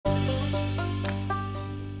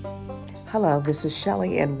Hello, this is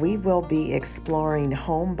Shelly, and we will be exploring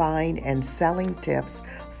home buying and selling tips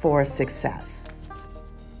for success.